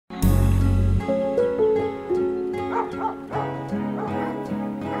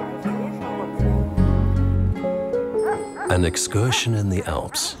An excursion in the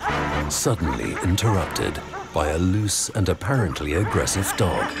Alps, suddenly interrupted by a loose and apparently aggressive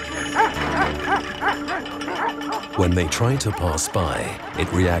dog. When they try to pass by, it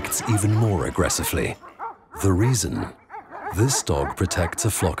reacts even more aggressively. The reason? This dog protects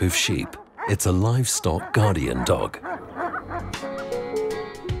a flock of sheep. It's a livestock guardian dog.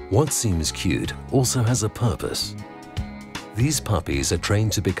 What seems cute also has a purpose. These puppies are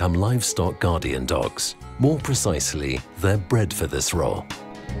trained to become livestock guardian dogs. More precisely, they're bred for this role.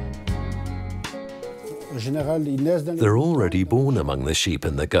 They're already born among the sheep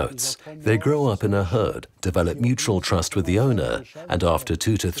and the goats. They grow up in a herd, develop mutual trust with the owner, and after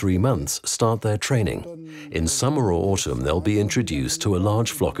 2 to 3 months start their training. In summer or autumn, they'll be introduced to a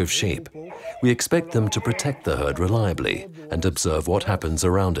large flock of sheep. We expect them to protect the herd reliably and observe what happens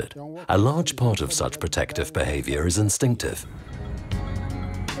around it. A large part of such protective behavior is instinctive.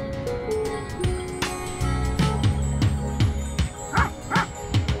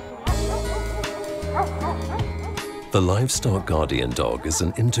 The livestock guardian dog is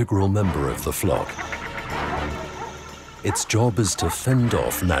an integral member of the flock. Its job is to fend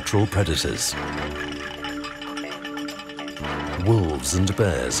off natural predators. Wolves and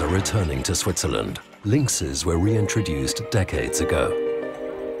bears are returning to Switzerland. Lynxes were reintroduced decades ago.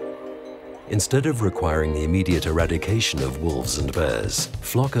 Instead of requiring the immediate eradication of wolves and bears,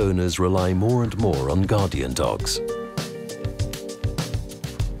 flock owners rely more and more on guardian dogs.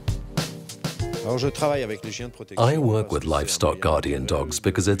 I work with livestock guardian dogs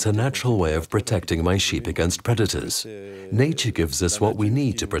because it's a natural way of protecting my sheep against predators. Nature gives us what we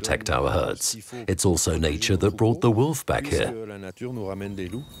need to protect our herds. It's also nature that brought the wolf back here.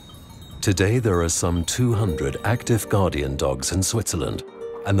 Today there are some 200 active guardian dogs in Switzerland,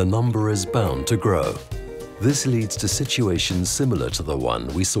 and the number is bound to grow. This leads to situations similar to the one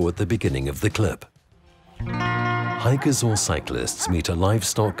we saw at the beginning of the clip. Hikers or cyclists meet a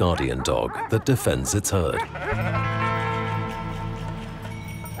livestock guardian dog that defends its herd.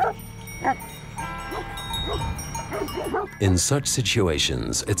 In such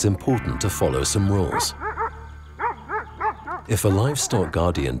situations, it's important to follow some rules. If a livestock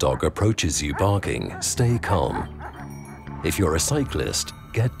guardian dog approaches you barking, stay calm. If you're a cyclist,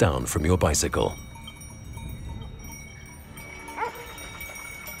 get down from your bicycle.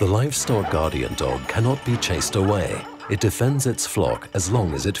 The livestock guardian dog cannot be chased away. It defends its flock as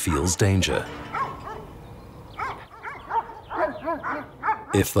long as it feels danger.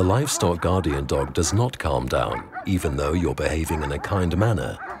 If the livestock guardian dog does not calm down, even though you're behaving in a kind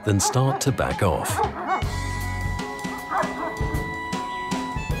manner, then start to back off.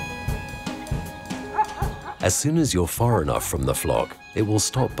 As soon as you're far enough from the flock, it will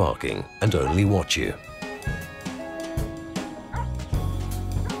stop barking and only watch you.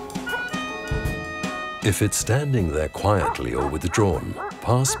 If it's standing there quietly or withdrawn,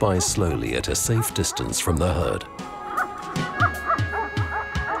 pass by slowly at a safe distance from the herd.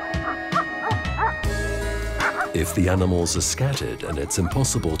 If the animals are scattered and it's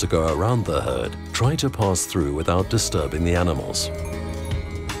impossible to go around the herd, try to pass through without disturbing the animals.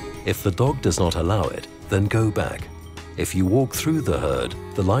 If the dog does not allow it, then go back. If you walk through the herd,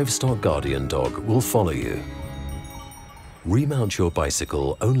 the livestock guardian dog will follow you. Remount your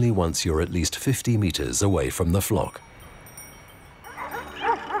bicycle only once you're at least 50 meters away from the flock.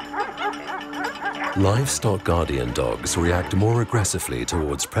 Livestock guardian dogs react more aggressively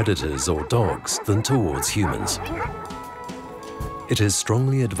towards predators or dogs than towards humans. It is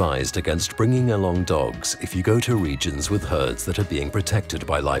strongly advised against bringing along dogs if you go to regions with herds that are being protected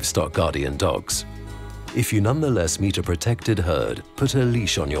by livestock guardian dogs. If you nonetheless meet a protected herd, put a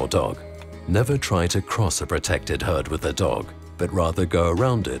leash on your dog. Never try to cross a protected herd with a dog, but rather go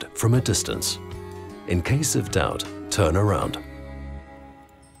around it from a distance. In case of doubt, turn around.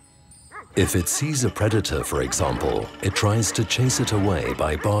 If it sees a predator, for example, it tries to chase it away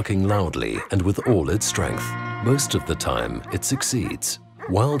by barking loudly and with all its strength. Most of the time, it succeeds.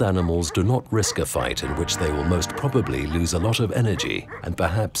 Wild animals do not risk a fight in which they will most probably lose a lot of energy and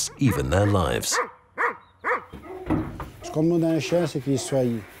perhaps even their lives.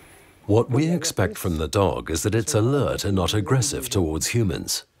 What we expect from the dog is that it's alert and not aggressive towards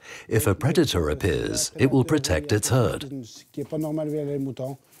humans. If a predator appears, it will protect its herd.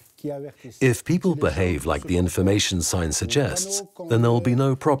 If people behave like the information sign suggests, then there will be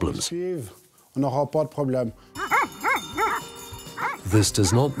no problems. This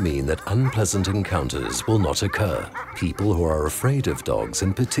does not mean that unpleasant encounters will not occur. People who are afraid of dogs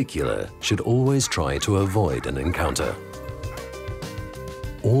in particular should always try to avoid an encounter.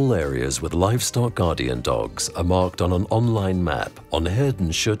 All areas with livestock guardian dogs are marked on an online map on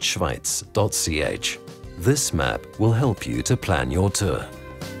herdenschutzschweiz.ch. This map will help you to plan your tour.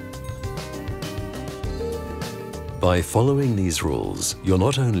 By following these rules, you're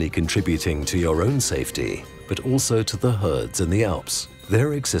not only contributing to your own safety, but also to the herds in the Alps.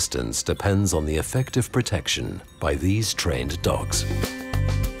 Their existence depends on the effective protection by these trained dogs.